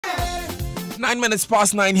9 minutes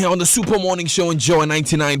past 9 here on the Super Morning Show on Joy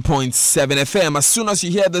 99.7 FM. As soon as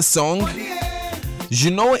you hear this song,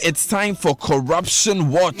 you know it's time for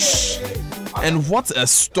Corruption Watch. And what a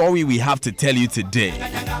story we have to tell you today.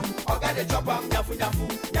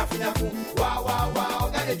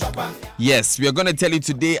 Yes, we are going to tell you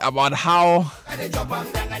today about how the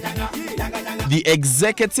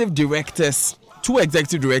two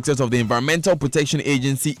executive directors of the Environmental Protection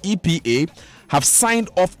Agency, EPA, have signed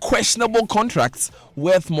off questionable contracts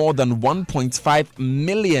worth more than 1.5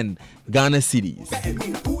 million Ghana cedis.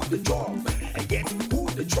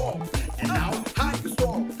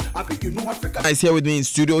 Is here with me in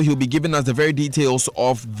studio. He'll be giving us the very details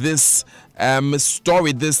of this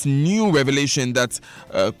story, this new revelation that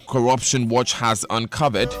Corruption Watch has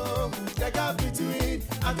uncovered.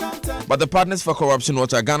 But the partners for Corruption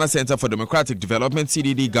Watch are Ghana Center for Democratic Development,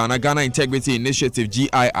 CDD Ghana, Ghana Integrity Initiative,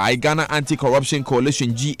 GII, Ghana Anti-Corruption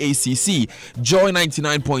Coalition, GACC, Joy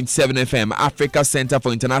 99.7 FM, Africa Center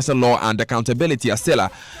for International Law and Accountability,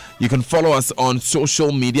 ACELA. You can follow us on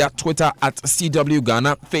social media, Twitter at CW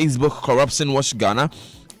Ghana, Facebook Corruption Watch Ghana,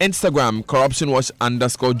 Instagram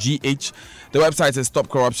corruptionwatch_GH. The website is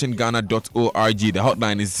stopcorruptionghana.org. The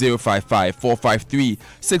hotline is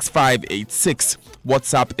 055-453-6586.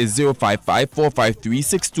 WhatsApp is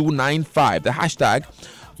 055-453-6295. The hashtag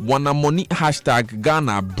Wanamoni, hashtag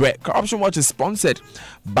Ghana Bread. Corruption Watch is sponsored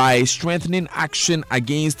by Strengthening Action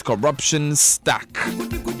Against Corruption Stack.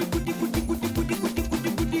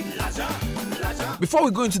 Before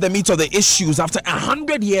we go into the meat of the issues, after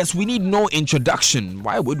 100 years, we need no introduction.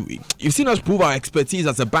 Why would we? You've seen us prove our expertise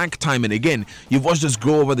as a bank time and again. You've watched us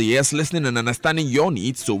grow over the years, listening and understanding your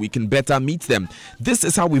needs so we can better meet them. This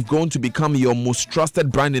is how we've grown to become your most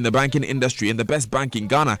trusted brand in the banking industry and the best bank in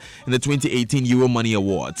Ghana in the 2018 Euro Money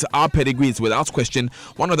Awards. Our pedigree is without question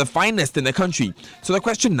one of the finest in the country. So the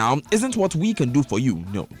question now isn't what we can do for you.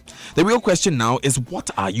 No. The real question now is,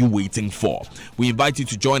 what are you waiting for? We invite you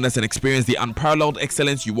to join us and experience the unparalleled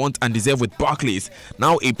excellence you want and deserve with Barclays,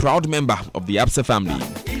 now a proud member of the Absa family.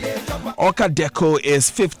 Orca Deco is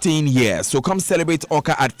 15 years, so come celebrate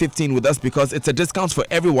Orca at 15 with us, because it's a discount for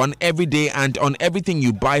everyone, every day, and on everything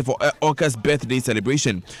you buy for Orca's birthday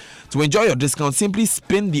celebration. To enjoy your discount, simply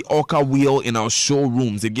spin the Orca wheel in our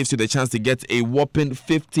showrooms. It gives you the chance to get a whopping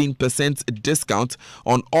 15% discount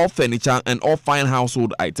on all furniture and all fine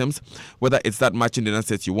household items, whether it's that matching dinner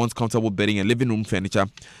set you want, comfortable bedding and living room furniture,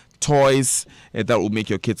 toys that will make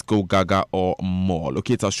your kids go gaga or more.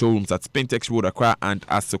 Locate our showrooms at Spintex Road, Accra and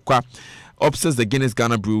Asokwa, opposite the Guinness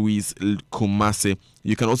Ghana Breweries, Kumasi.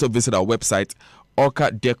 You can also visit our website,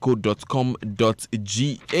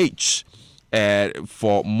 orcadeco.com.gh,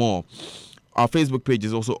 for more. Our Facebook page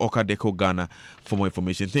is also Orca Deco Ghana for more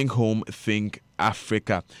information. Think home, think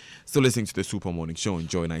Africa. Still listening to the Super Morning Show on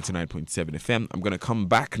Joy 99.7 FM. I'm going to come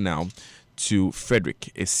back now to Frederick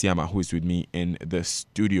Esiama, who is with me in the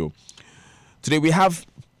studio. Today we have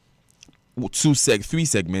three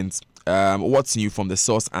segments. What's new from the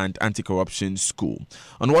Source and Anti-Corruption School.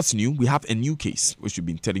 On What's New, we have a new case which we've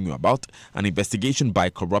been telling you about, an investigation by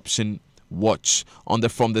Corruption Watch. On the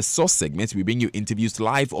From the Source segment, we bring you interviews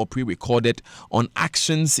live or pre-recorded on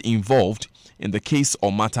actions involved in the case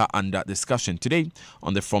or matter under discussion. Today,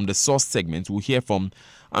 on the From the Source segment, we'll hear from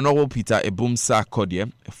Honorable Peter Ebumsa Kodie,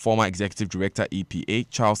 former Executive Director, EPA,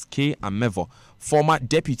 Charles K. Amevo, former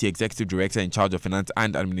Deputy Executive Director in charge of Finance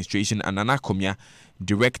and Administration, and Nana Komia,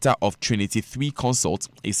 Director of Trinity 3 Consult,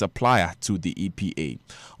 a supplier to the EPA.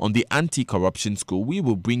 On the Anti-Corruption School, we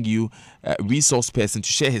will bring you a resource person to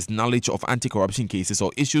share his knowledge of anti-corruption cases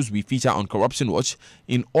or issues we feature on Corruption Watch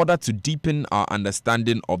in order to deepen our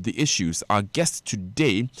understanding of the issues. Our guest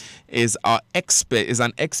today is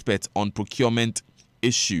an expert on procurement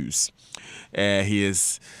issues. He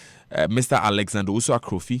is Mr. Alexander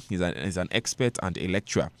Usu-Akrofi. He's an expert and a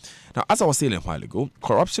lecturer. Now, as I was saying a while ago,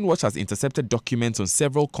 Corruption Watch has intercepted documents on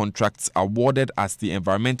several contracts awarded as the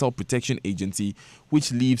Environmental Protection Agency,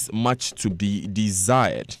 which leaves much to be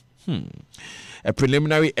desired. A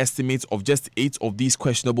preliminary estimate of just 8 of these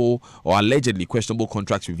questionable or allegedly questionable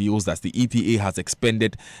contracts reveals that the EPA has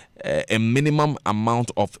expended a minimum amount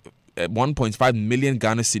of 1.5 million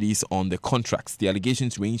Ghana cedis on the contracts. The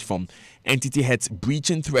allegations range from entity heads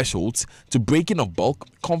breaching thresholds to breaking of bulk,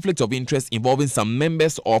 conflict of interest involving some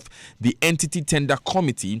members of the entity tender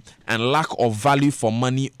committee, and lack of value for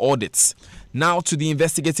money audits. Now to the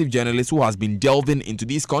investigative journalist who has been delving into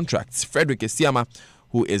these contracts, Frederick Esiama,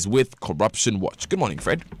 who is with Corruption Watch. Good morning,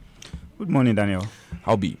 Fred. Good morning, Daniel.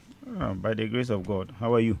 How be? By the grace of God.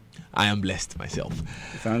 How are you? I am blessed myself.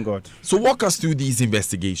 Thank God. So walk us through these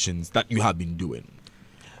investigations that you have been doing.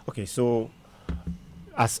 Okay, so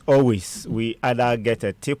As always, we either get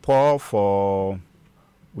a tip-off or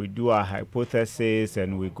we do our hypothesis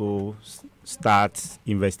and we go start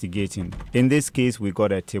investigating. In this case, we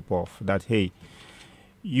got a tip-off that, hey,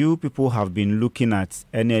 you people have been looking at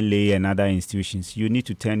NLA and other institutions. You need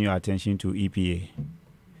to turn your attention to EPA.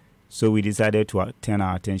 So we decided to turn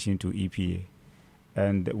our attention to EPA.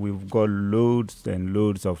 And we've got loads and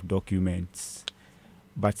loads of documents.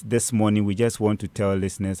 But this morning, we just want to tell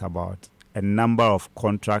listeners about a number of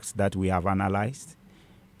contracts that we have analyzed,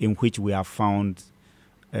 in which we have found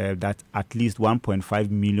that at least 1.5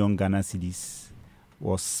 million Ghana cedis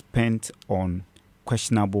was spent on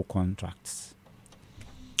questionable contracts.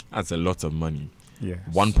 That's a lot of money. Yes.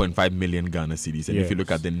 1.5 million Ghana cedis. And if you Yes.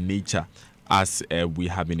 look at the nature, as we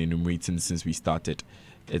have been enumerating since we started,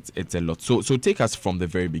 it's a lot. So take us from the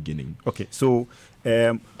very beginning. Okay, so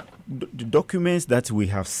the documents that we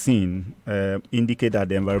have seen indicate that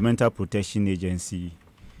the Environmental Protection Agency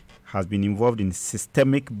has been involved in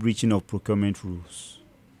systemic breaching of procurement rules.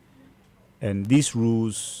 And these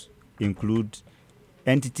rules include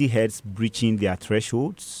entity heads breaching their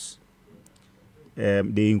thresholds.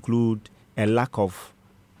 They include a lack of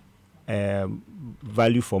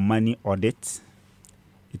value for money audit.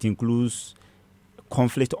 It includes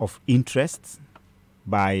conflict of interest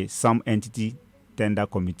by some entity tender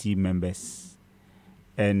committee members.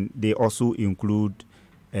 And they also include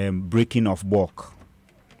breaking of bulk.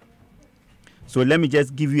 So let me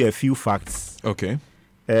just give you a few facts. Okay.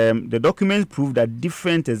 The documents prove that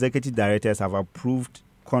different executive directors have approved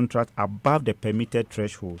contracts above the permitted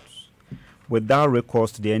thresholds without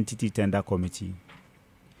recourse to the entity tender committee.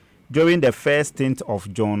 During the first stint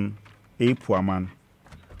of John A. Puaman,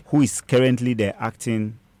 who is currently the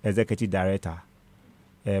acting executive director,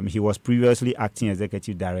 he was previously acting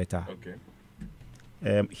executive director. Okay.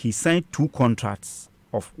 He signed 2 contracts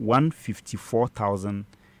of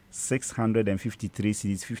 154,653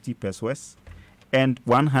 cedis 50 pesos and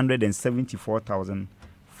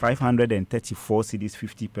 174,534 cedis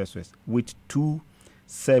 50 pesos with 2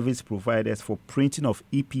 service providers for printing of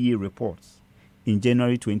EPA reports in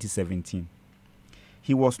January 2017.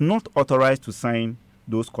 He was not authorized to sign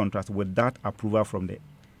those contracts without approval from the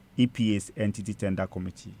EPA's entity tender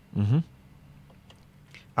committee. Mm-hmm.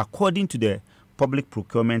 According to the Public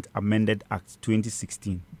Procurement Amended Act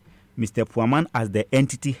 2016, Mr. Puaman, as the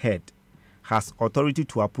entity head, has authority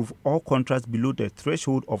to approve all contracts below the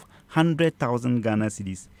threshold of 100,000 Ghana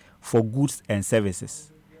cedis for goods and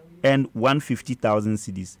services and 150,000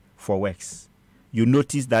 cedis for works. You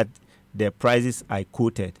notice that the prices I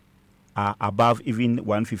quoted are above even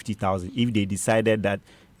 150,000 if they decided that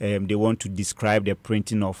they want to describe the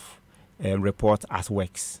printing of reports as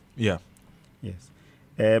works. Yeah. Yes.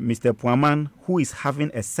 Mr. Puaman, who is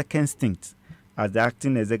having a second stint as the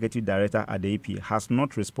acting executive director at the EPA, has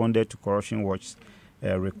not responded to Corruption Watch's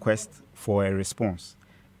request for a response.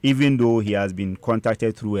 Even though he has been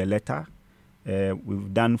contacted through a letter,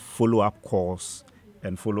 we've done follow-up calls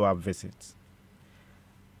and follow-up visits.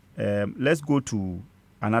 Let's go to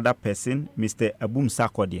another person, Mr. Abum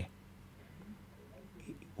Sarkodie,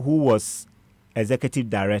 who was executive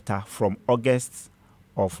director from August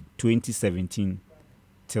of 2017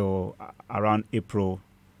 till around April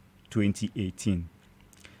 2018.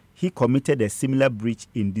 He committed a similar breach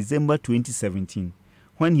in December 2017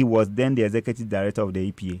 when he was then the executive director of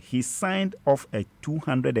the EPA. He signed off a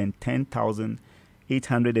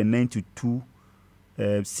 210,892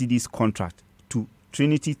 cedis contract to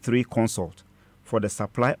Trinity 3 Consult for the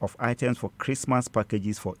supply of items for Christmas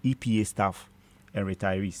packages for EPA staff and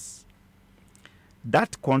retirees.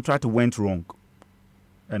 That contract went wrong.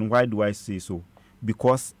 And why do I say so?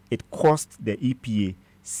 Because it cost the EPA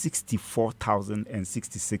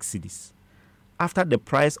 64,066 cedis. After the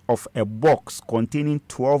price of a box containing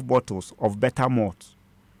 12 bottles of Better Malt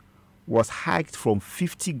was hiked from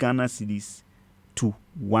 50 Ghana cedis to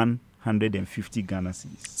 150 Ghana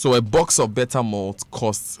cedis. So a box of Better Malt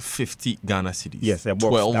costs 50 Ghana cedis. Yes, a box.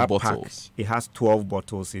 12 that bottles. Pack, it has 12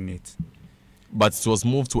 bottles in it. But it was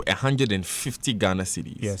moved to 150 Ghana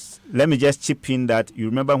cedis. Yes. Let me just chip in that you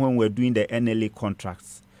remember when we were doing the NLA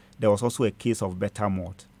contracts, there was also a case of Better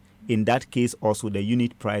Malt. In that case, also the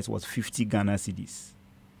unit price was 50 Ghana cedis.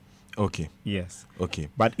 Okay. Yes. Okay.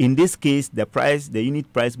 But in this case, the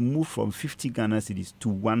unit price moved from 50 Ghana cedis to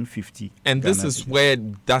 150. And this Ghana is cedis. where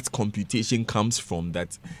that computation comes from,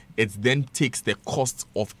 that it then takes the cost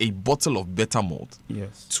of a bottle of Better Malt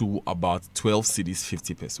Yes. to about 12 cedis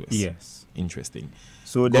 50 pesos. Yes. Interesting.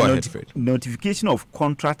 So Go the ahead, Fred. notification of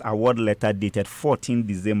contract award letter dated 14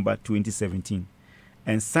 December 2017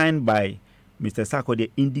 and signed by Mr. Sarkodie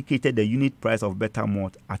indicated the unit price of Better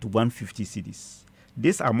Malt at 150 cedis.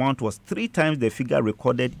 This amount was 3 times the figure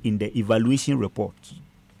recorded in the evaluation report,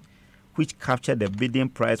 which captured the bidding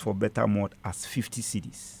price for Beta Malt as 50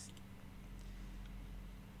 cedis.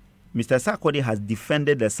 Mr. Sarkodie has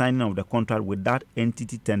defended the signing of the contract without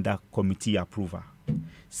entity tender committee approval,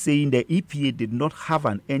 saying the EPA did not have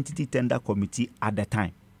an entity tender committee at the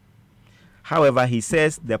time. However, he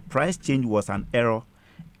says the price change was an error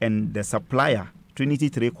and the supplier, Trinity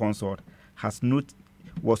 3 Consort,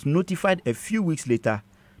 was notified a few weeks later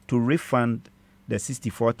to refund the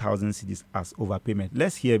 64,000 cedis as overpayment.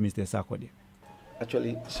 Let's hear Mr. Sarkodie.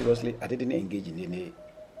 Actually, seriously, I didn't engage in any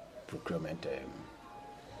procurement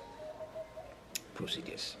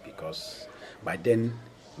procedures because by then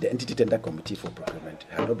the entity tender committee for procurement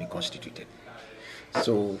had not been constituted.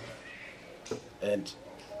 So, and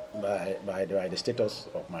by the status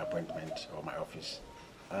of my appointment or my office,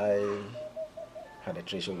 I had a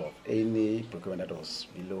threshold of any procurement that was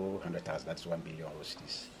below 100,000, that's 1 billion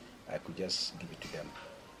cedis. I could just give it to them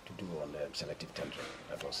to do on selective tendering.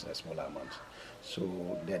 That was a smaller amount. So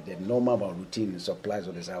the normal routine supplies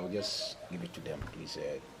of this, I would just give it to them. Please,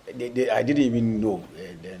 I didn't even know.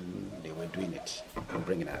 Then they were doing it,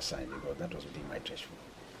 bringing a sign because that was within my threshold.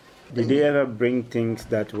 Did they ever bring things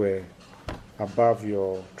that were above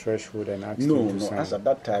your threshold and ask you to sign? No. As at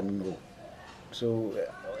that time, no. So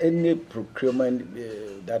any procurement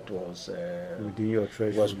that was within your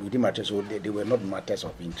threshold was within my threshold. They were not matters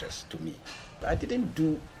of interest to me. I didn't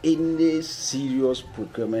do any serious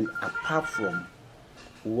procurement apart from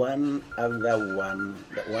one other one,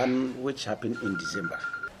 the one which happened in December.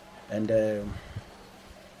 And the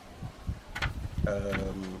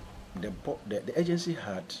agency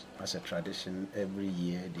had, as a tradition, every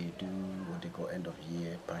year they do what they call end of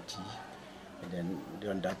year party. And then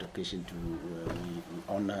on that occasion we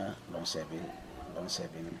honor long-serving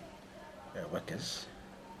workers.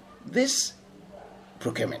 This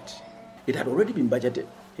procurement, it had already been budgeted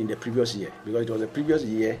in the previous year because it was the previous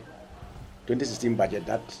year, 2016 budget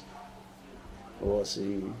that was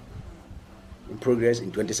in progress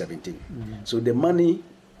in 2017. Mm-hmm. So the money,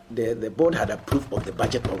 the board had approved of the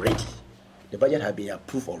budget already. The budget had been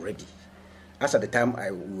approved already. As at the time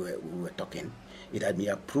we were talking, it had been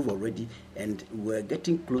approved already, and we were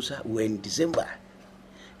getting closer. We were in December,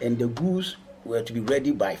 and the goods were to be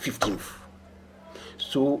ready by 15th.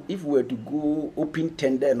 So if we were to go open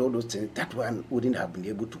tender and all those things, that one wouldn't have been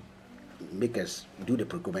able to make us do the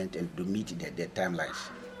procurement and to meet their timelines.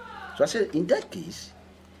 So I said, in that case,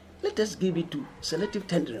 let us give it to selective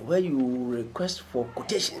tendering, where you request for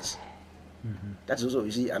quotations. Mm-hmm. That's also,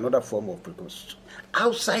 you see, another form of procurement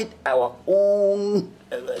outside our own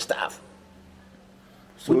staff.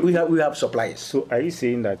 So we have suppliers. So are you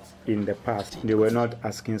saying that in the past they were not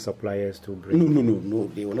asking suppliers to bring? No,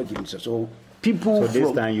 they were not giving so people. So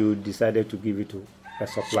this time you decided to give it to a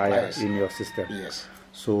supplier in your system. Yes.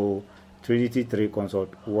 So Trinity 3 Consort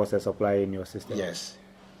was a supplier in your system. Yes.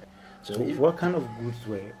 So what kind of goods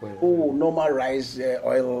were? Normal rice,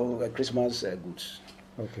 oil, Christmas goods.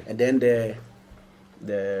 Okay. And then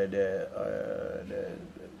the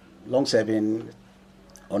long-serving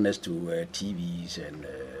honest to TVs and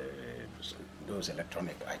those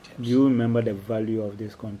electronic items. Do you remember the value of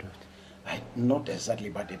this contract? Not exactly,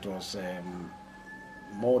 but it was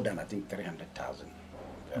more than, I think, 300,000.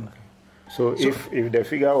 Okay. So if the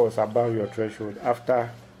figure was above your threshold, after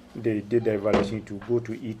they did the evaluation to go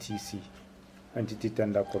to ETC, Entity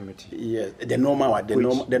Tender Committee. Yes, the normal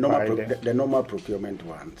procurement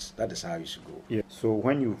ones. That is how it should go. Yeah. So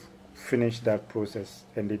when you finished that process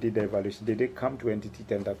and they did the evaluation, did they come to Entity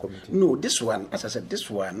Tender Committee? No, this one, as I said, this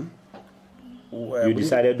one. You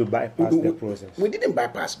decided to bypass the process. We didn't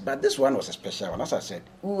bypass, but this one was a special one. As I said,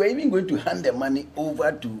 we were even going to hand the money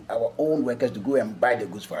over to our own workers to go and buy the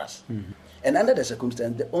goods for us. Mm-hmm. And under the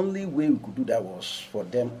circumstance, the only way we could do that was for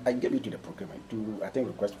them. I gave it to the procurement to, I think,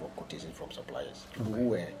 request for quotation from suppliers who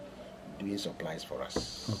were doing supplies for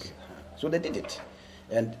us. Okay. So they did it.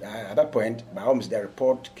 And at that point, by almost the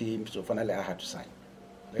report came, so finally I had to sign.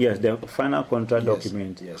 Yes, the final contract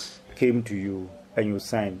document came to you and you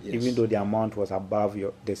signed, even though the amount was above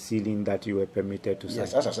the ceiling that you were permitted to sign.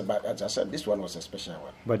 Yes, as I said, this one was a special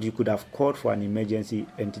one. But you could have called for an emergency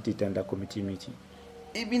entity tender committee meeting.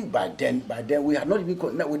 Even by then we had not even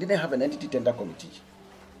we didn't have an entity tender committee.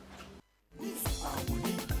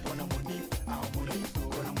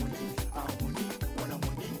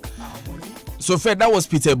 So, Fred, that was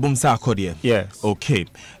Peter Bumsa Sarkodie. Yes. Okay.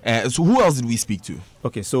 So, who else did we speak to?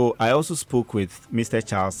 Okay, so I also spoke with Mr.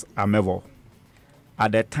 Charles Amevo.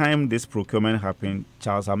 At the time this procurement happened,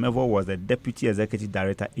 Charles Amevo was the Deputy Executive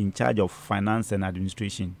Director in charge of Finance and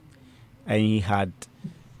Administration. And he had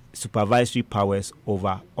supervisory powers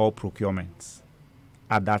over all procurements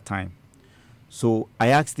at that time. So I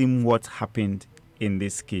asked him what happened in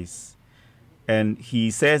this case. And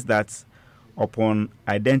he says that upon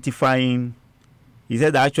identifying, he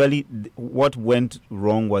said that actually what went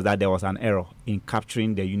wrong was that there was an error in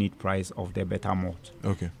capturing the unit price of the better malt.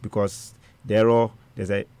 Okay. Because the error, there's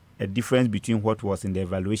a difference between what was in the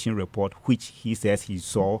evaluation report, which he says he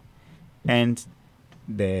saw, and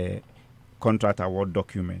the contract award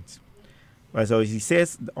document. So he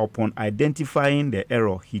says upon identifying the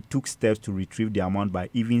error, he took steps to retrieve the amount by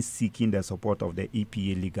even seeking the support of the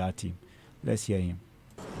EPA legal team. Let's hear him.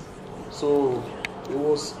 So it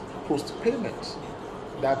was post-payment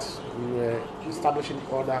that we were establishing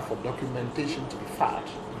order for documentation to be filed,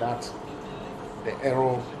 that the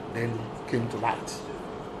error then came to light.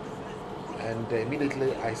 And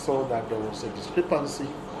immediately I saw that there was a discrepancy.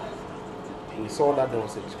 We saw that there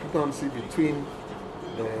was a discrepancy between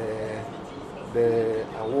the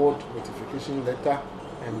award notification letter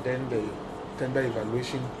and then the tender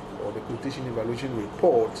evaluation or the quotation evaluation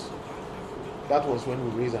report. That was when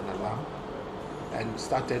we raised an alarm and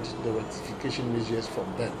started the rectification measures from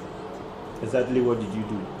then. Exactly what did you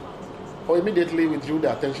do? Or immediately we drew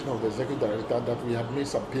the attention of the executive director that we had made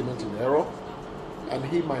some payment in error, and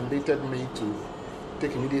he mandated me to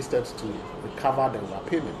take immediate steps to recover the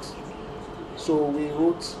overpayment. So we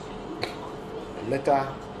wrote a letter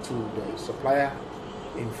to the supplier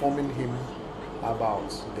informing him about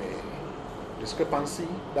the discrepancy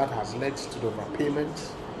that has led to the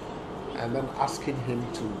overpayment, and then asking him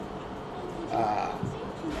to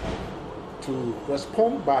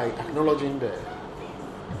respond by acknowledging the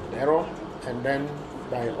error, and then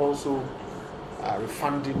by also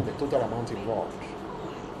refunding the total amount involved.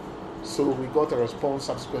 So we got a response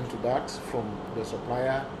subsequent to that from the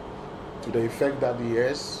supplier to the effect that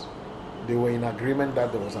yes, they were in agreement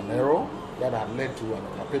that there was an error that had led to an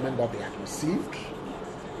overpayment that they had received,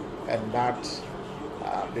 and that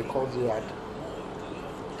because they had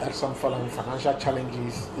some financial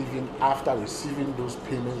challenges even after receiving those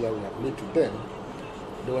payments that we had made to them,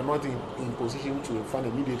 they were not in position to refund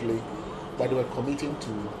immediately, but they were committing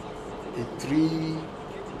to a three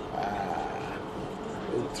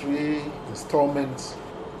installment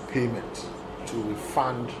payment to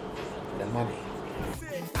refund the money.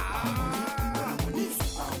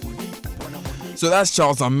 So that's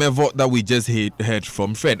Charles Amevo that we just heard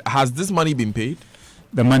from. Fred, has this money been paid?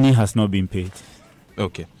 The money has not been paid.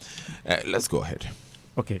 Okay. Let's go ahead.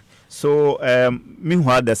 Okay. So,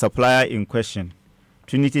 meanwhile, the supplier in question,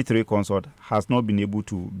 Trinity 3 Consort, has not been able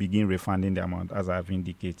to begin refunding the amount, as I've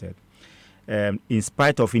indicated. In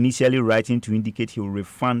spite of initially writing to indicate he will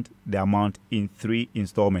refund the amount in 3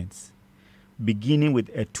 installments, beginning with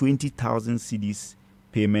a 20,000 cedis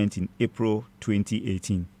payment in April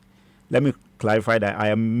 2018. Let me clarify that I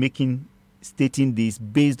am stating this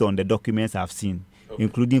based on the documents I've seen, okay,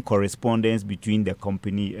 including correspondence between the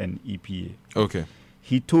company and EPA. Okay.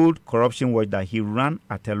 He told Corruption Watch that he ran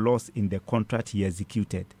at a loss in the contract he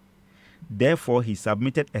executed. Therefore, he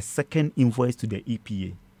submitted a second invoice to the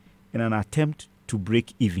EPA in an attempt to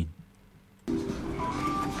break even.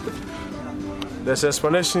 There's an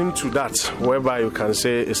explanation to that, whereby you can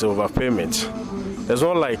say it's overpayment. There's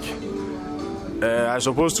not like I'm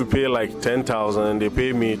supposed to pay like 10,000 and they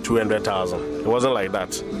pay me 200,000. It wasn't like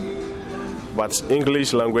that. But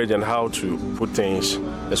English language and how to put things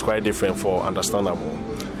is quite different for understandable.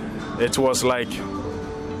 It was like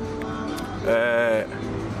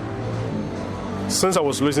since I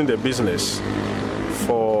was losing the business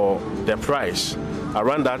for the price,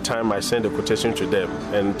 around that time I sent a quotation to them,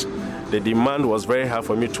 and the demand was very high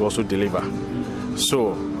for me to also deliver.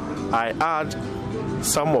 So I add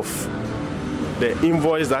some of the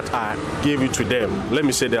invoice that I gave it to them. Let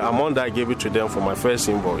me say the amount that I gave it to them for my first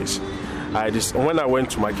invoice. When I went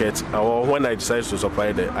to market, or when I decided to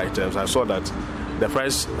supply the items, I saw that the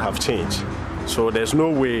price have changed. So there's no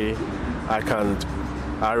way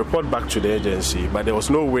I report back to the agency, but there was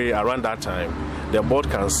no way around that time the board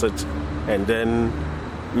can sit and then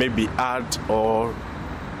maybe add or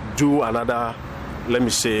do another, let me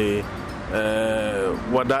say,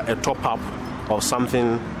 whether a top up or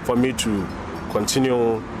something for me to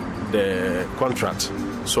continue the contract.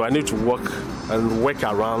 So I need to work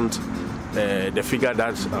around the figure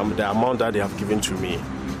that the amount that they have given to me.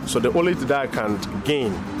 So the only thing that I can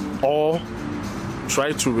gain or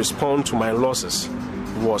try to respond to my losses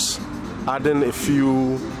was adding a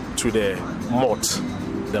few to the malt,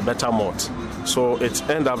 the better malt. So it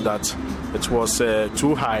ended up that it was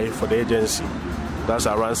too high for the agency. That's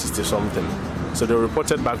around 60 something. So they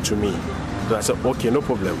reported back to me. So I said, okay, no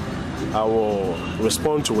problem. I will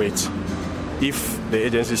respond to it. If the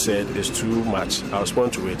agency said it's too much, I'll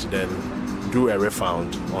respond to it, then do a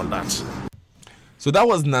refund on that. So that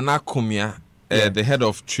was Nana Kumia, the head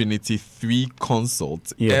of Trinity 3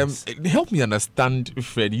 Consult. Yes. Help me understand,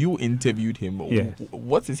 Fred. You interviewed him. Yes.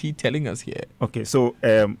 What is he telling us here? Okay, so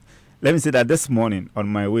let me say that this morning on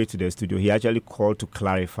my way to the studio, he actually called to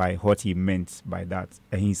clarify what he meant by that.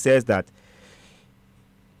 And he says that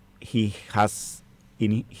he has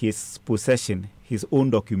in his possession his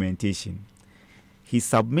own documentation. He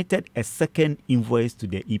submitted a second invoice to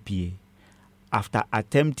the EPA after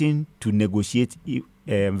attempting to negotiate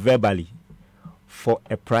verbally for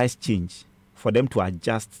a price change, for them to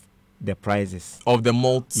adjust the prices of the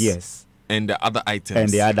malts, yes, and the other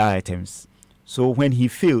items. So when he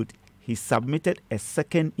failed, he submitted a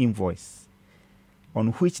second invoice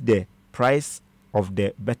on which the price of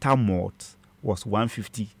the better malt was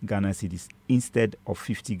 150 Ghana cedis instead of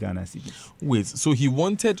 50 Ghana cedis. Wait, so he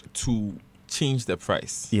wanted to change the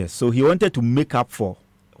price? Yes, so he wanted to make up for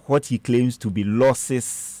what he claims to be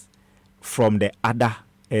losses from the other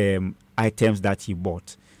items that he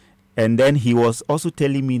bought. And then he was also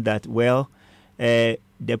telling me that, the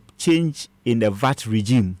change in the VAT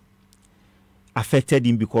regime affected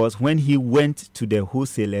him because when he went to the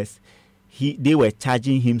wholesalers, they were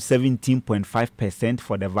charging him 17.5%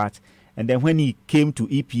 for the VAT. And then when he came to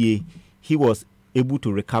EPA, he was able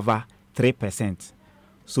to recover 3%.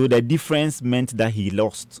 So the difference meant that he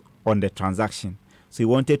lost on the transaction. So he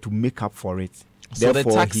wanted to make up for it. So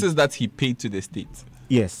therefore, the taxes that he paid to the state?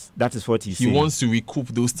 Yes, that is what he said. He wants to recoup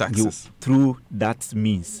those taxes? Through that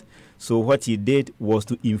means. So what he did was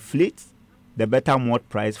to inflate the better malt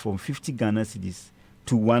price from 50 Ghana cedis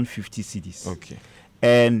to 150 cedis. Okay.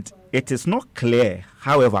 And it is not clear,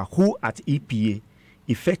 however, who at EPA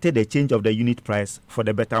effected the change of the unit price for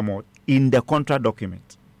the better malt in the contract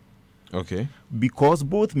document. Okay. Because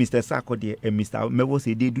both Mr. Sarkodie and Mr. Mevo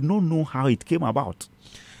say they do not know how it came about.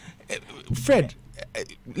 Fred,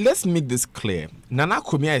 let's make this clear. Nana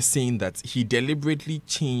Kumia is saying that he deliberately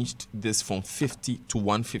changed this from 50 to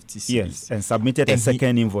 150 cedis. Yes, and submitted a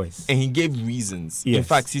second invoice. And he gave reasons. Yes. In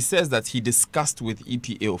fact, he says that he discussed with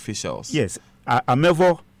EPA officials. Yes.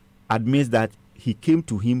 Amevo admits that he came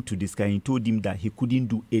to him to discuss. He told him that he couldn't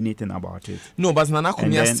do anything about it. No, but Nana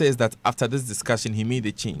Kumia says that after this discussion, he made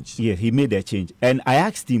a change. Yeah, he made a change. And I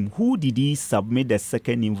asked him, who did he submit the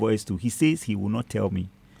second invoice to? He says he will not tell me.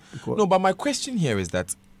 No, but my question here is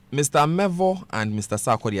that Mr. Mevo and Mr.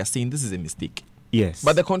 Sarkodie are saying this is a mistake. Yes.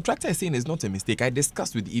 But the contractor is saying it's not a mistake. I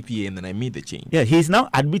discussed with the EPA and then I made the change. Yeah, he's now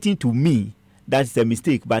admitting to me that it's a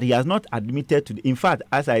mistake, but he has not admitted to in fact,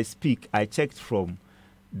 as I speak, I checked from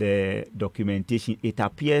the documentation. It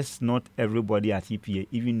appears not everybody at EPA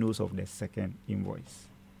even knows of the second invoice.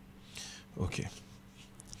 Okay.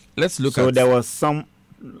 Let's look at... So there was some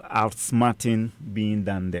outsmarting being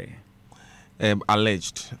done there.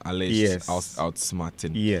 Alleged yes.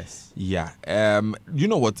 outsmarting. Yes. Yeah. You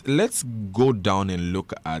know what? Let's go down and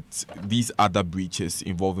look at these other breaches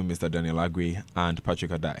involving Mr. Daniel Aggrey and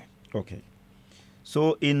Patrick Adai. Okay.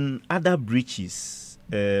 So in other breaches,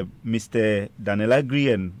 Mr. Daniel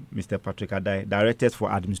Aggrey and Mr. Patrick Adai, Directors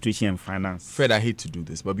for Administration and Finance. Fred, I hate to do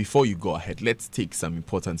this, but before you go ahead, let's take some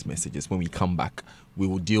important messages. When we come back, we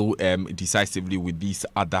will deal decisively with these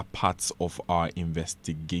other parts of our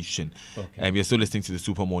investigation. Okay. You're still listening to the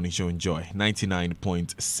Super Morning Show. Enjoy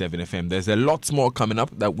 99.7 FM. There's a lot more coming up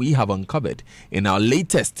that we have uncovered in our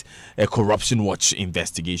latest Corruption Watch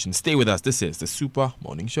investigation. Stay with us. This is the Super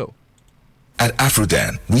Morning Show. At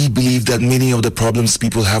Afrodan, we believe that many of the problems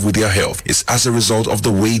people have with their health is as a result of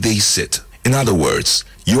the way they sit. In other words,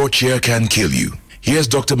 your chair can kill you. Here's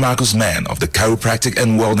Dr. Marcus Mann of the Chiropractic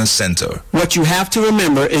and Wellness Center. What you have to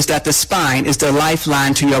remember is that the spine is the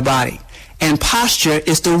lifeline to your body, and posture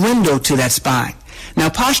is the window to that spine. Now,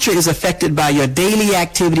 posture is affected by your daily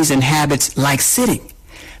activities and habits like sitting.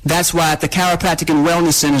 That's why at the Chiropractic and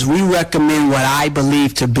Wellness Centers, we recommend what I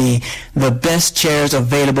believe to be the best chairs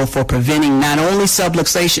available for preventing not only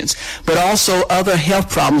subluxations, but also other health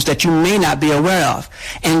problems that you may not be aware of.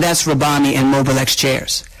 And that's Rabami and Mobilex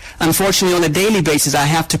chairs. Unfortunately, on a daily basis, I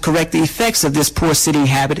have to correct the effects of this poor sitting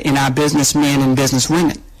habit in our businessmen and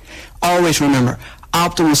businesswomen. Always remember,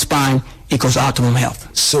 optimal spine equals optimum health.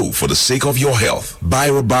 So, for the sake of your health, buy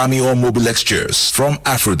Rabami or Mobilex chairs from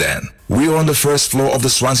Afrodan. We are on the first floor of the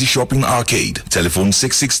Swansea Shopping Arcade. Telephone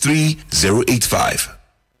 663-085.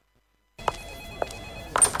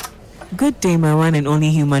 Good day, my one and only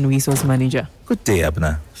human resource manager. Good day,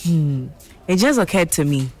 Abner. It just occurred to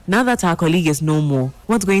me, now that our colleague is no more,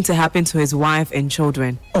 what's going to happen to his wife and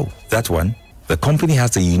children? Oh, that one. The company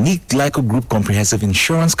has a unique Glyco Group comprehensive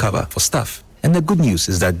insurance cover for staff. And the good news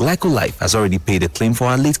is that Glyco Life has already paid a claim for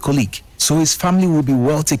our late colleague, so his family will be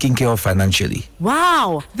well taken care of financially.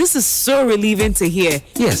 Wow, this is so relieving to hear.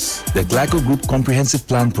 Yes, the Glyco Group Comprehensive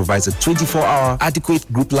Plan provides a 24-hour adequate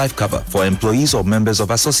group life cover for employees or members of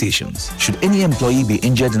associations. Should any employee be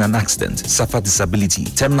injured in an accident, suffer disability,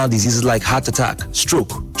 terminal diseases like heart attack,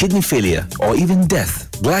 stroke, kidney failure, or even death,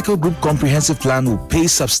 Glyco Group Comprehensive Plan will pay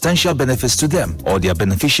substantial benefits to them or their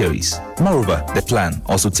beneficiaries. Moreover, the plan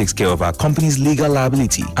also takes care of our company's legal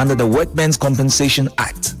liability under the Workmen's Compensation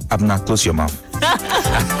Act. Abna, close your mouth.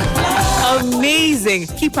 Amazing.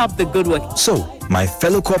 Keep up the good work. So, my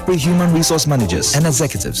fellow corporate human resource managers and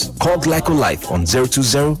executives, call Glyco Life on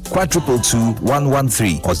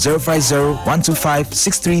 020-422-113 or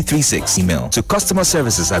 050-125-6336. Email to customer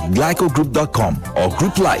services at glycogroup.com or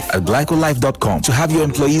grouplife@glycolife.com to have your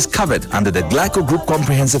employees covered under the Glyco Group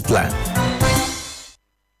Comprehensive Plan.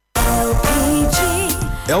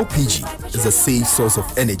 LPG is a safe source of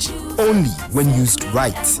energy only when used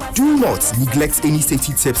right. Do not neglect any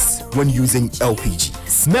safety tips when using LPG.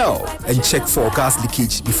 Smell and check for gas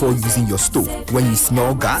leakage before using your stove. When you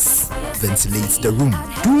smell gas, ventilate the room.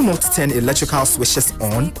 Do not turn electrical switches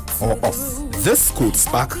on or off. This could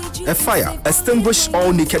spark a fire. Extinguish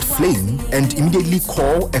all naked flame and immediately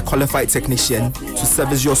call a qualified technician to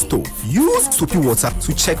service your stove. Use soapy water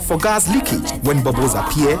to check for gas leakage. When bubbles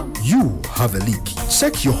appear, you have a leak.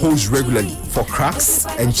 Check your hose regularly for cracks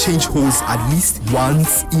and change hose at least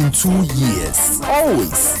once in 2 years.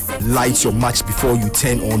 Always light your match before you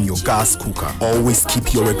turn on your gas cooker. Always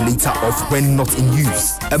keep your regulator off when not in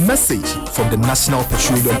use. A message from the National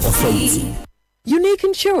Petroleum Authority. Unique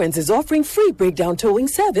Insurance is offering free breakdown towing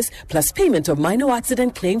service plus payment of minor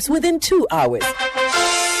accident claims within 2 hours.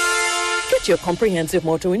 Get your comprehensive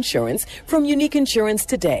motor insurance from Unique Insurance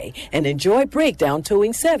today and enjoy breakdown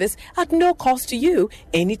towing service at no cost to you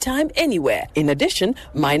anytime, anywhere. In addition,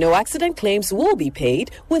 minor accident claims will be paid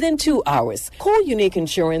within 2 hours. Call Unique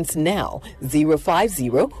Insurance now,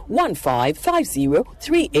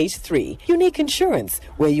 050-1550-383. Unique Insurance,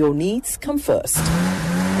 where your needs come first.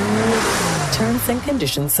 Terms and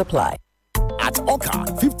conditions apply. At Oka,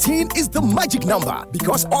 15 is the magic number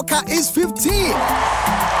because Oka is 15.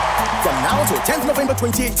 From now till 10th November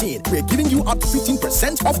 2018, we're giving you up to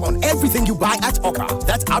 15% off on everything you buy at Oka.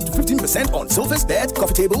 That's up to 15% on sofas, beds,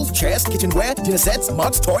 coffee tables, chairs, kitchenware, dinner sets,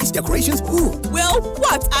 mugs, toys, decorations. Ooh. Well,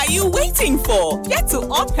 what are you waiting for? Get to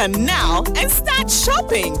Oka now and start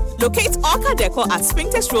shopping. Locate Oka Deco at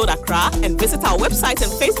Spintex Road, Accra, and visit our website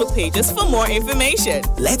and Facebook pages for more information.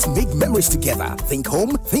 Let's make memories together. Think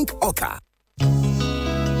home, think Oka.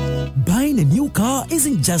 Buying a new car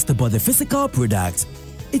isn't just about the physical product.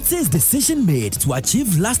 It is decision made to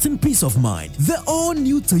achieve lasting peace of mind. The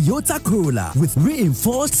all-new Toyota Corolla with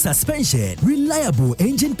reinforced suspension, reliable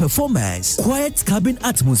engine performance, quiet cabin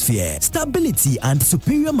atmosphere, stability and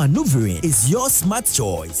superior maneuvering is your smart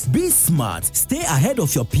choice. Be smart. Stay ahead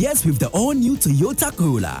of your peers with the all-new Toyota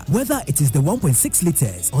Corolla. Whether it is the 1.6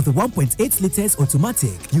 liters or the 1.8 liters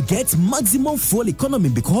automatic, you get maximum fuel economy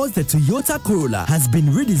because the Toyota Corolla has been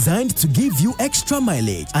redesigned to give you extra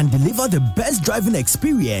mileage and deliver the best driving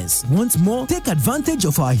experience. Want more? Take advantage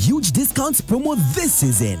of our huge discount promo this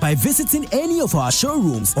season by visiting any of our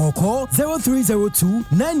showrooms or call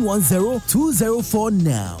 0302-910-204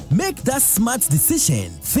 now. Make that smart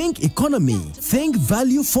decision. Think economy. Think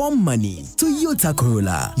value for money. Toyota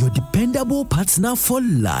Corolla, your dependable partner for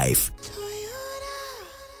life.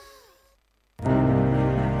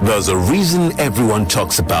 There's a reason everyone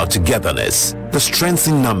talks about togetherness, the strength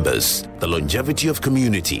in numbers, the longevity of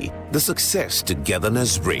community, the success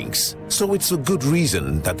togetherness brings. So it's a good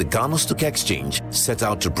reason that the Ghana Stock Exchange set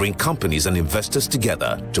out to bring companies and investors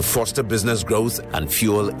together to foster business growth and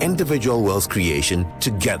fuel individual wealth creation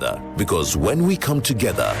together. Because when we come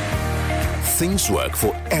together, things work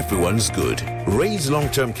for everyone's good. Raise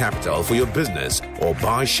long-term capital for your business or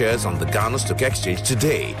buy shares on the Ghana Stock Exchange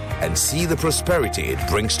today and see the prosperity it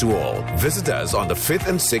brings to all. Visit us on the 5th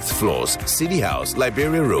and 6th floors, City House,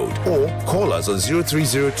 Liberia Road, or call us on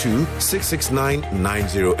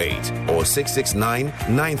 0302-669-908 or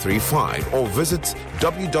 669-935 or visit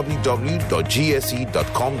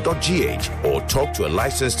www.gse.com.gh or talk to a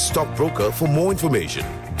licensed stockbroker for more information.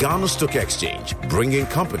 Ghana Stock Exchange, bringing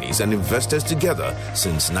companies and investors together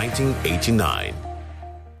since 1989.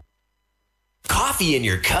 Coffee in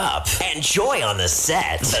your cup and joy on the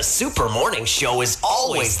set. The Super Morning Show is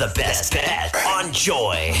always the best bet on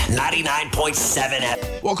Joy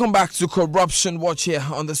 99.7 Welcome back to Corruption Watch here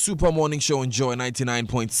on the Super Morning Show on Joy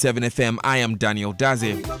 99.7 FM. I am Daniel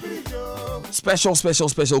Daze. Special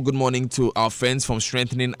good morning to our friends from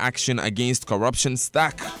Strengthening Action Against Corruption,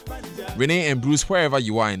 STAC. Renee and Bruce, wherever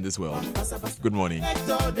you are in this world, good morning.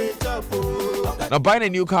 Now, buying a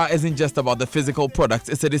new car isn't just about the physical product.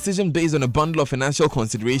 It's a decision based on a bundle of financial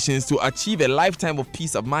considerations to achieve a lifetime of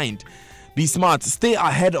peace of mind. Be smart, stay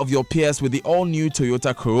ahead of your peers with the all-new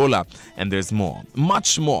Toyota Corolla. And there's more,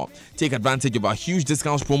 much more. Take advantage of our huge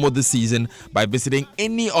discounts promo this season by visiting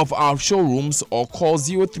any of our showrooms or call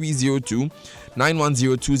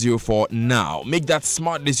 0302-910-204 now. Make that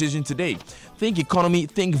smart decision today. Think economy,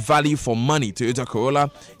 think value for money. Toyota Corolla,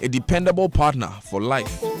 a dependable partner for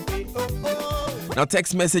life. Now,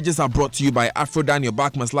 text messages are brought to you by Afrodan. Your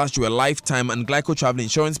back must last you a lifetime, and Glyco Travel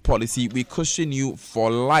Insurance Policy, we cushion you for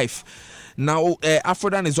life. Now,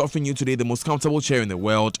 Afrodan is offering you today the most comfortable chair in the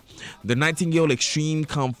world, the Nightingale Extreme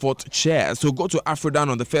Comfort Chair. So go to Afrodan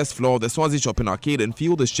on the first floor of the Swansea Shopping Arcade and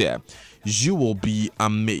feel this chair. You will be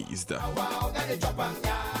amazed.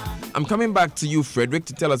 I'm coming back to you, Frederick,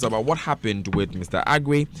 to tell us about what happened with Mr.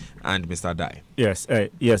 Agwe and Mr. Dai. Yes.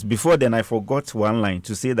 Before then, I forgot one line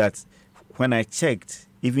to say that when I checked,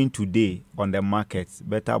 even today on the market,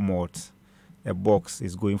 Better Malt, a box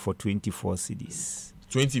is going for 24 cedis.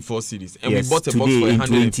 24 cedis. And yes, we bought a box for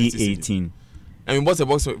 150 2018. cedis. And we bought a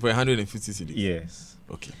box for 150 cedis. Yes.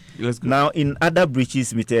 Okay. Let's go. Now, in other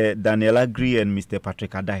breaches, Mr. Daniel Agri and Mr.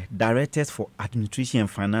 Patrick Adai, directors for administration and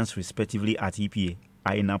finance, respectively, at EPA,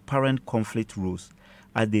 are in apparent conflict roles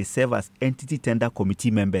as they serve as entity tender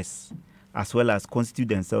committee members, as well as constitute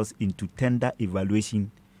themselves into tender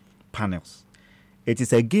evaluation panels. It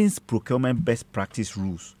is against procurement best practice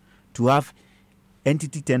rules to have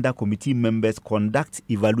entity tender committee members conduct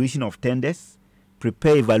evaluation of tenders,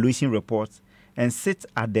 prepare evaluation reports, and sit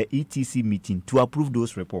at the ETC meeting to approve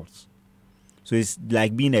those reports. So it's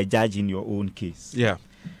like being a judge in your own case. Yeah.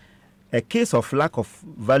 A case of lack of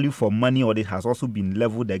value for money audit has also been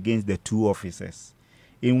leveled against the two officers.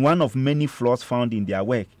 In one of many flaws found in their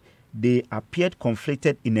work, they appeared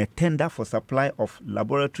conflicted in a tender for supply of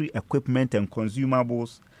laboratory equipment and consumable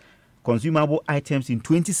items in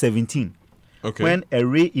 2017. Okay. When a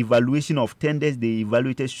re-evaluation of tenders they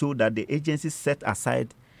evaluated showed that the agency set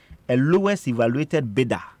aside a lowest evaluated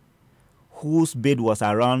bidder, whose bid was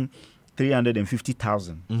around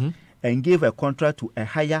 350,000, and gave a contract to a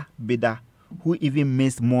higher bidder who even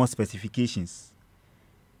missed more specifications.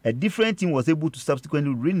 A different team was able to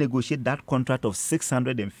subsequently renegotiate that contract of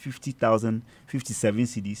 650,057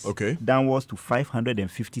 cedis downwards to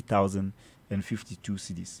 550,052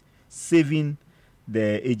 cedis, saving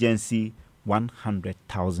the agency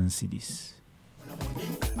 100,000 cedis.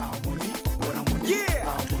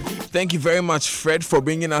 Thank you very much, Fred, for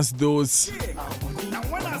bringing us those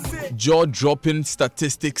jaw-dropping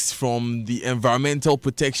statistics from the Environmental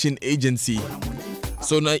Protection Agency.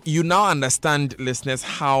 So now you understand, listeners,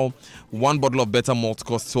 how one bottle of Better Malt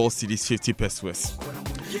costs 12 cedis 50 pesos.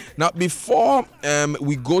 Now, before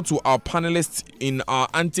we go to our panelists in our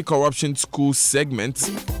anti-corruption school segment,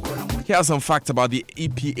 here are some facts about the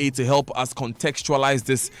EPA to help us contextualize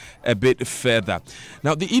this a bit further.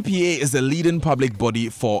 Now, the EPA is the leading public body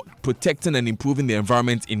for protecting and improving the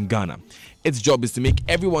environment in Ghana. Its job is to make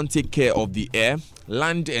everyone take care of the air,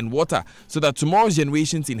 land, and water so that tomorrow's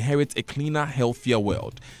generations inherit a cleaner, healthier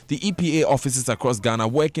world. The EPA offices across Ghana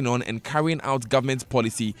working on and carrying out government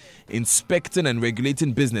policy, inspecting and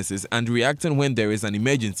regulating businesses, and reacting when there is an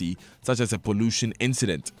emergency, such as a pollution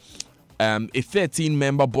incident. A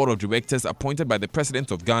 13-member board of directors appointed by the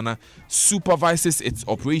President of Ghana supervises its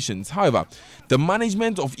operations. However, the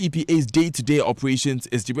management of EPA's day-to-day operations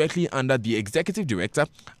is directly under the executive director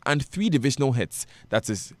and 3 divisional heads,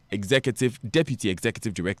 that is, executive, deputy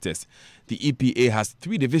executive directors. The EPA has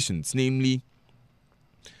 3 divisions, namely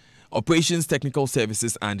Operations, Technical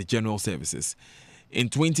Services, and General Services. In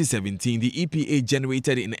 2017, the EPA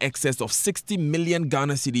generated in excess of 60 million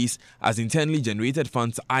Ghana cedis as internally generated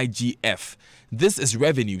funds, IGF. This is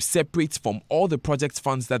revenue separate from all the project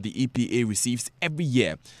funds that the EPA receives every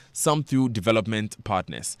year, some through development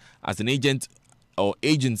partners. As an agent or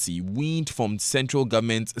agency weaned from central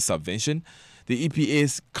government subvention, the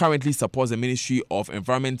EPA currently supports the Ministry of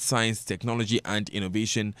Environment, Science, Technology and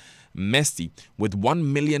Innovation, MESTI, with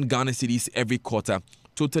 1 million Ghana cedis every quarter,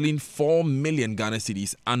 totaling 4 million Ghana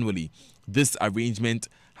cedis annually. This arrangement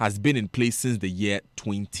has been in place since the year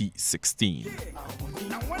 2016.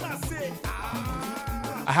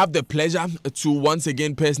 I have the pleasure to once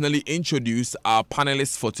again personally introduce our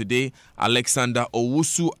panelists for today, Alexander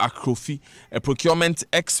Owusu Akrofi, a procurement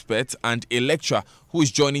expert and a lecturer who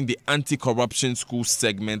is joining the anti-corruption school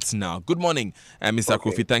segment now. Good morning, Mr.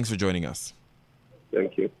 Akrofi. Thanks for joining us.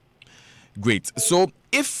 Thank you. Great. So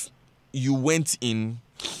if you went in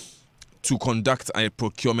to conduct a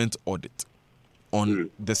procurement audit on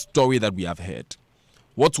the story that we have heard,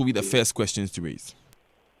 what will be the first questions to raise?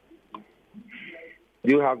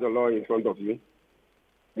 Do you have the law in front of you?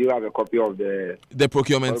 Do you have a copy of the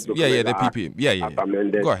procurement? The PP. Yeah.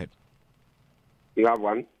 Amended? Go ahead. You have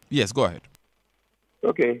one? Yes, go ahead.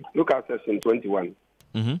 Okay, look at section 21.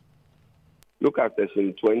 Mm-hmm. Look at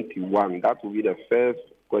section 21. That will be the first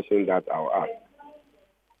question that I'll ask.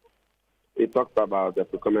 It talks about the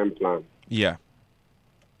procurement plan. Yeah.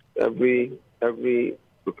 Every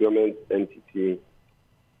procurement entity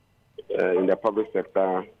in the public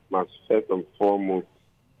sector must first and foremost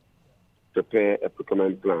prepare a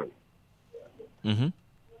procurement plan. Mm-hmm.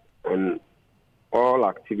 And all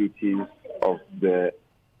activities of the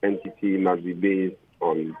entity must be based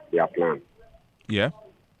on their plan. Yeah.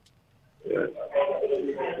 Yes.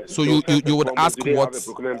 So you would ask what? Have a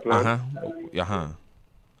procurement plan?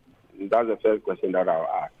 That's the first question that I'll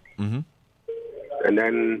ask. Mm-hmm. And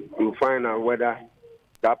then you'll find out whether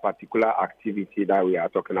that particular activity that we are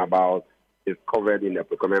talking about is covered in the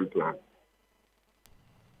procurement plan.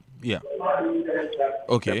 Yeah.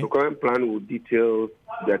 Okay. The procurement plan will detail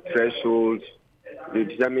the thresholds, will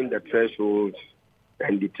determine the thresholds,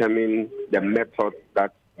 and determine the method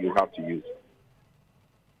that you have to use.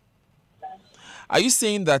 Are you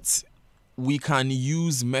saying that we can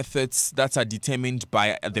use methods that are determined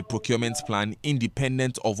by the procurement plan,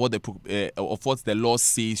 independent of what the law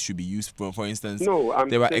says should be used? For instance, no, I'm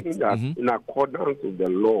saying that in accordance with the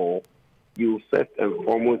law, you first and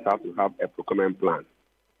foremost have to have a procurement plan,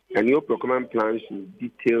 and your procurement plan should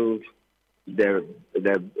detail the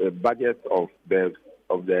budget of the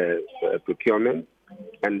procurement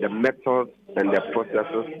and the methods and the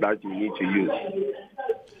processes that you need to use.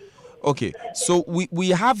 Okay, so we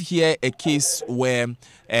have here a case where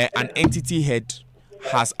an entity head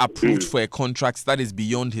has approved for a contract that is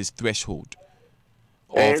beyond his threshold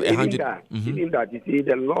of 100. Even that, you see,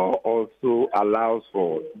 the law also allows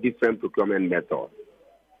for different procurement methods.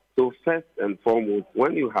 So first and foremost,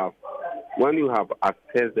 when you have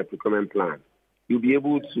assessed the procurement plan, you'll be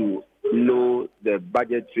able to know the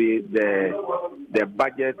budgetary the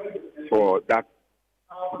budget for that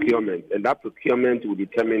procurement, and that procurement will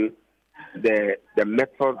determine the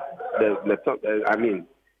method.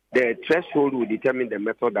 The threshold will determine the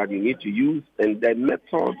method that you need to use, and the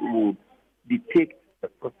method will dictate the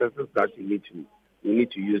processes that you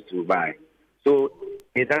need to use to buy. So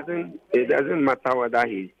it doesn't matter whether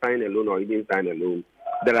he signed a loan or he didn't sign a loan.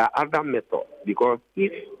 There are other methods, because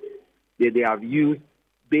if they have used,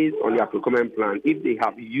 based on their procurement plan, if they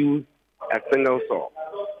have used a single source,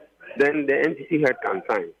 then the entity head can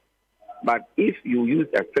sign. But if you use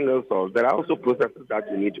a single source, there are also processes that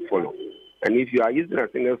you need to follow. And if you are using a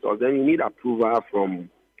single source, then you need approval from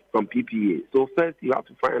PPA. So first you have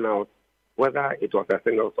to find out whether it was a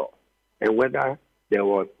single source and whether there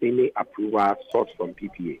was any approval sought from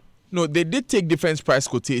PPA. No, they did take different price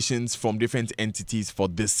quotations from different entities for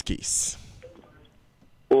this case.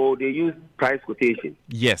 Oh, they use price quotation?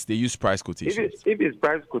 Yes, they use price quotation. If it's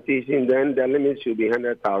price quotation, then the limit should be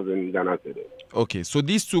 100,000 Ghana cedis. Okay, so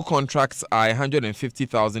these two contracts are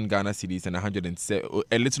 150,000 Ghana cedis and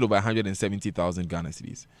a little over 170,000 Ghana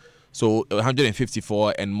cedis. So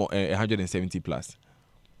 154 and more, 170 plus.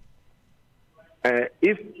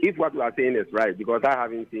 If what you are saying is right, because I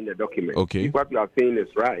haven't seen the document. Okay. If what you are saying is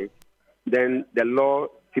right, then the law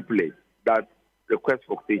stipulates that request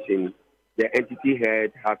for quotation, the entity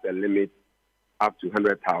head has a limit up to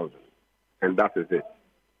 100,000, and that is it.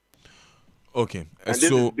 Okay. And this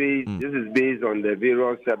is based on the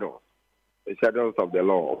various schedules, the schedules of the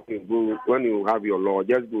law. When you have your law,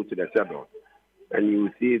 just go to the schedule, and you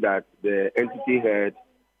will see that the entity head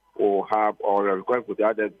will have, or a request for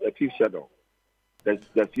the fifth schedule, the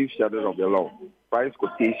fifth schedule of the law, price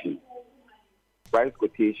quotation. Price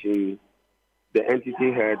quotation, the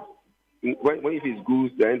entity head, when if it's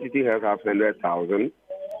goods, the entity head has 100,000.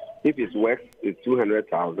 If it's works, it's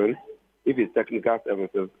 200,000. If it's technical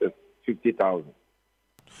services, it's 50,000.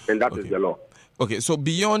 And that is the law. Okay, so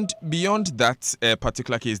beyond that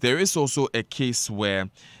particular case, there is also a case where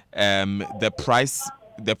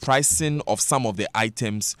the pricing of some of the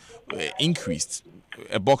items increased.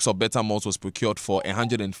 A box of Better Malt was procured for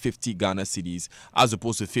 150 Ghana cedis as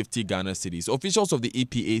opposed to 50 Ghana cedis. Officials of the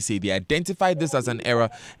EPA say they identified this as an error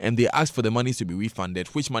and they asked for the monies to be refunded,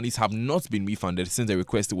 which monies have not been refunded since the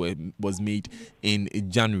request was made in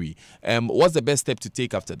January. What's the best step to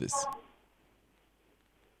take after this?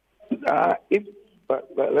 Let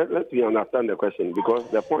me understand the question, because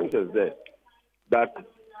the point is this, that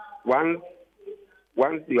once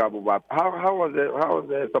once you have how was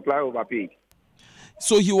the supplier overpaid?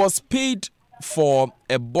 So he was paid for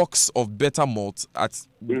a box of better malt at,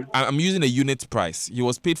 I'm using a unit price. He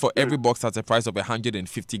was paid for every box at a price of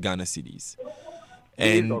 150 Ghana cedis.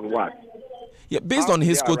 And based on what? Yeah, based on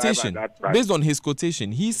his quotation. Based on his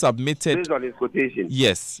quotation, he submitted. Based on his quotation.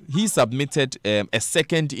 Yes, he submitted a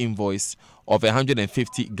second invoice of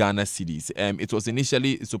 150 Ghana cedis. It was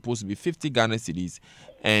initially supposed to be 50 Ghana cedis,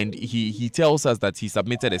 and he tells us that he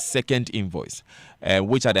submitted a second invoice,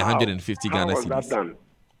 which are the 150 Ghana cedis. How was that done?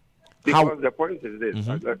 Because the point is this.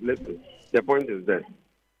 Listen, the point is this: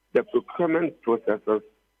 the procurement processes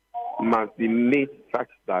must be made such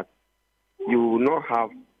that you will not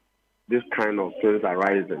have this kind of things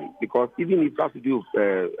arising, because even if you have to do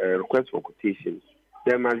a request for quotation,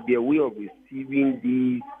 there must be a way of receiving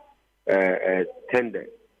these tenders.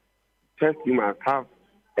 First, you must have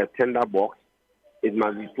a tender box. It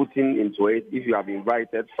must be put into it. If you have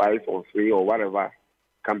invited 5 or 3 or whatever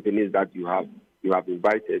companies that you have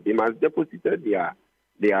invited, they must deposit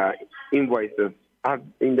their invoices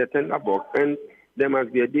in the tender box, and there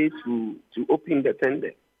must be a day to open the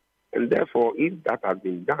tender. And therefore, if that has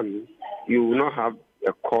been done, you will not have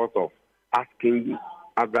a cause of asking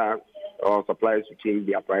other suppliers to change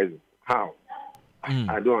their prices. How?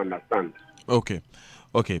 I don't understand. Okay.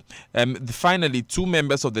 Finally, 2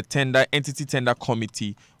 members of the entity tender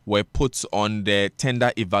committee were put on the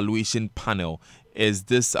tender evaluation panel. Is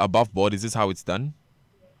this above board? Is this how it's done?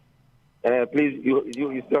 Please,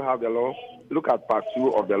 you still have the law. Look at part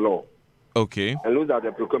 2 of the law. Okay. And look at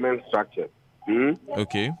the procurement structure.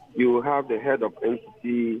 Okay. You have the head of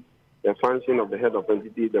entity, the function of the head of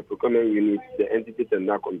entity, the procurement unit, the entity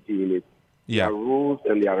tender committee unit. Yeah. Their rules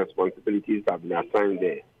and their responsibilities have been assigned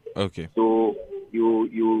there. Okay. So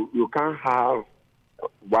you can't have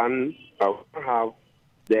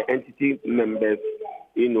the entity members,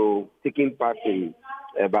 taking part in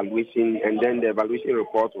evaluation, and then the evaluation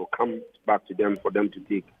report will come back to them for them to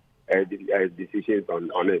take decisions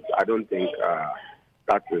on it. I don't think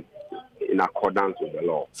that is in accordance with the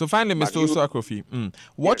law. So finally, Mr. Osu-Akrofi,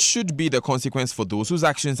 what should be the consequence for those whose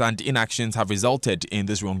actions and inactions have resulted in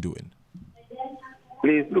this wrongdoing?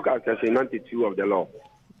 Please look at Section 92 of the law.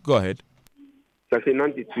 Go ahead. Section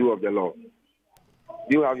 92 of the law.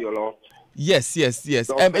 Do you have your law? Yes. Yes, please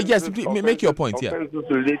make your point.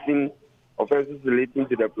 Offenses relating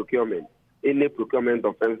to the procurement, any procurement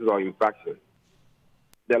offenses or infractions.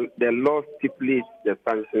 The law stipulates the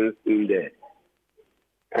sanctions in there.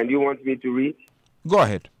 And you want me to read? Go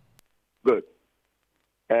ahead. Good.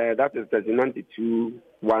 That is Section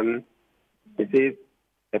 92(1). It says,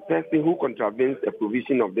 a person who contravenes a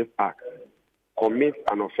provision of this act commits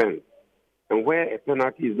an offense, and where a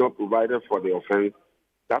penalty is not provided for the offense,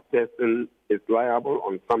 that person is liable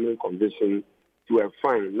on summary conviction to a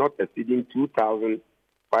fine not exceeding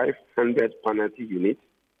 2,500 penalty units,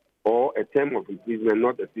 or a term of imprisonment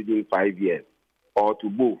not exceeding 5 years, or to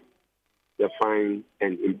both the fine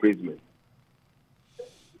and imprisonment.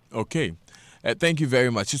 Okay. Thank you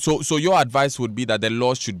very much. So your advice would be that the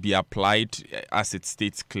law should be applied as it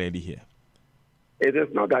states clearly here. It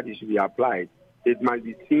is not that it should be applied. It might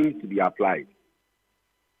be seen to be applied.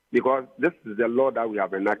 Because this is the law that we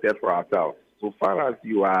have enacted for ourselves. So far as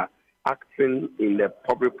you are acting in the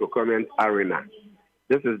public procurement arena,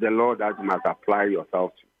 this is the law that you must apply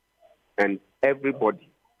yourself to. And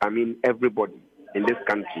everybody in this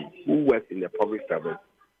country who works in the public service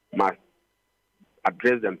must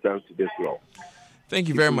address themselves to this law. Thank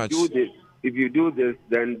you very much. If you do this,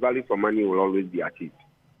 then value for money will always be achieved.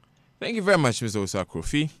 Thank you very much, Mr.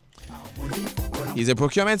 Osu-Akrofi. He's a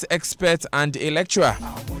procurement expert and a lecturer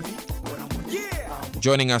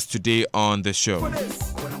joining us today on the show.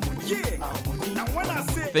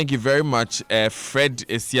 Thank you very much, Fred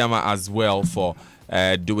Esiama, as well, for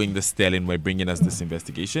doing the sterling by bringing us this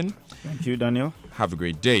investigation. Thank you, Daniel. Have a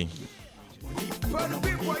great day.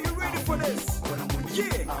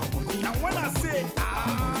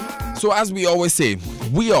 So as we always say,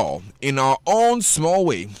 we all, in our own small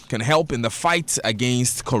way, can help in the fight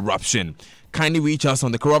against corruption. Kindly reach us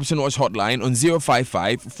on the Corruption Watch hotline on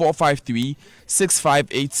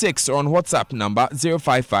 055-453-6586 or on WhatsApp number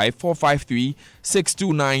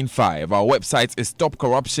 055-453-6295. Our website is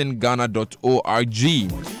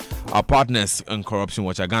stopcorruptionghana.org. Our partners on Corruption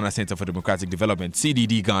Watch are Ghana Center for Democratic Development,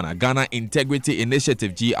 CDD Ghana, Ghana Integrity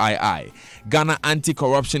Initiative, GII, Ghana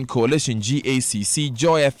Anti-Corruption Coalition, GACC,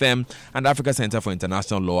 Joy FM, and Africa Center for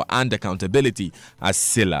International Law and Accountability,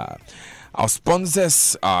 ACILA. Our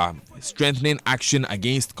sponsors are Strengthening Action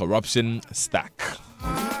Against Corruption, STAC.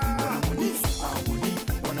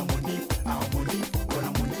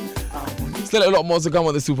 Still a lot more to come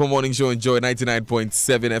on the Super Morning Show. Enjoy 99.7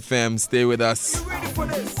 FM. Stay with us.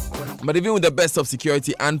 But even with the best of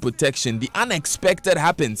security and protection, the unexpected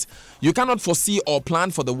happens. You cannot foresee or plan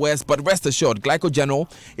for the worst, but rest assured, Glyco General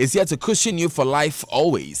is here to cushion you for life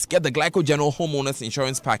always. Get the Glyco General Homeowners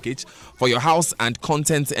Insurance Package for your house and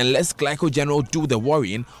contents, and let Glyco General do the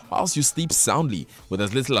worrying whilst you sleep soundly. With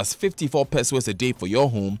as little as 54 pesos a day for your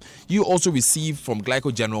home, you also receive from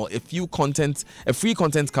Glyco General a free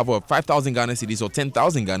content cover of 5,000 Ghana cedis or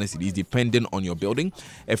 10,000 Ghana cedis, depending on your building,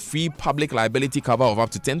 a free public liability cover of up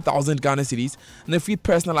to 10,000 Ghana cedis, and a free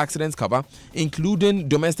personal accidents cover, including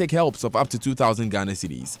domestic helps of up to 2,000 Ghana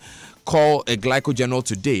cedis. Call a Glyco General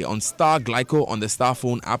today on Star Glyco on the Star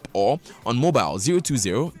Phone app or on mobile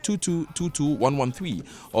 020-2222-113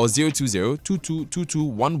 or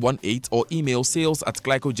 020-2222-118 or email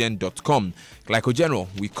sales@glycogen.com. Glyco General,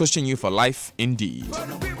 we cushion you for life indeed.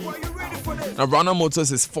 Now, Rana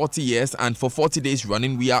Motors is 40 years, and for 40 days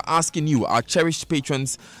running, we are asking you, our cherished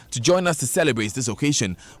patrons, to join us to celebrate this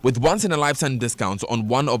occasion with once-in-a-lifetime discounts on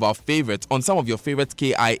some of your favorite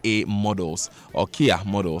KIA models or Kia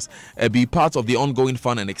models. Be part of the ongoing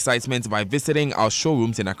fun and excitement by visiting our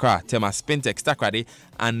showrooms in Accra, Temas, Pintex, Takrady,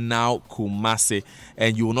 and now Kumasi.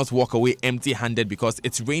 And you will not walk away empty-handed because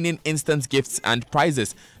it's raining instant gifts and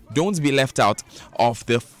prizes. Don't be left out of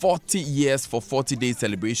the 40 years for 40 days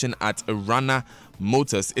celebration at Rana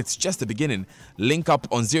Motors. It's just the beginning. Link up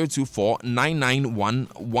on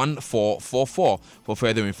 024-991-1444 for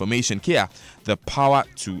further information. Kia, the power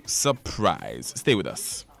to surprise. Stay with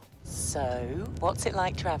us. So, what's it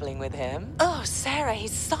like traveling with him? Oh, Sarah,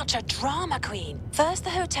 he's such a drama queen. First the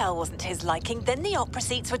hotel wasn't to his liking, then the opera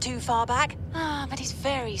seats were too far back. But he's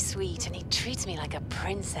very sweet and he treats me like a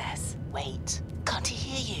princess. Wait, can't he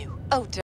hear you? Oh,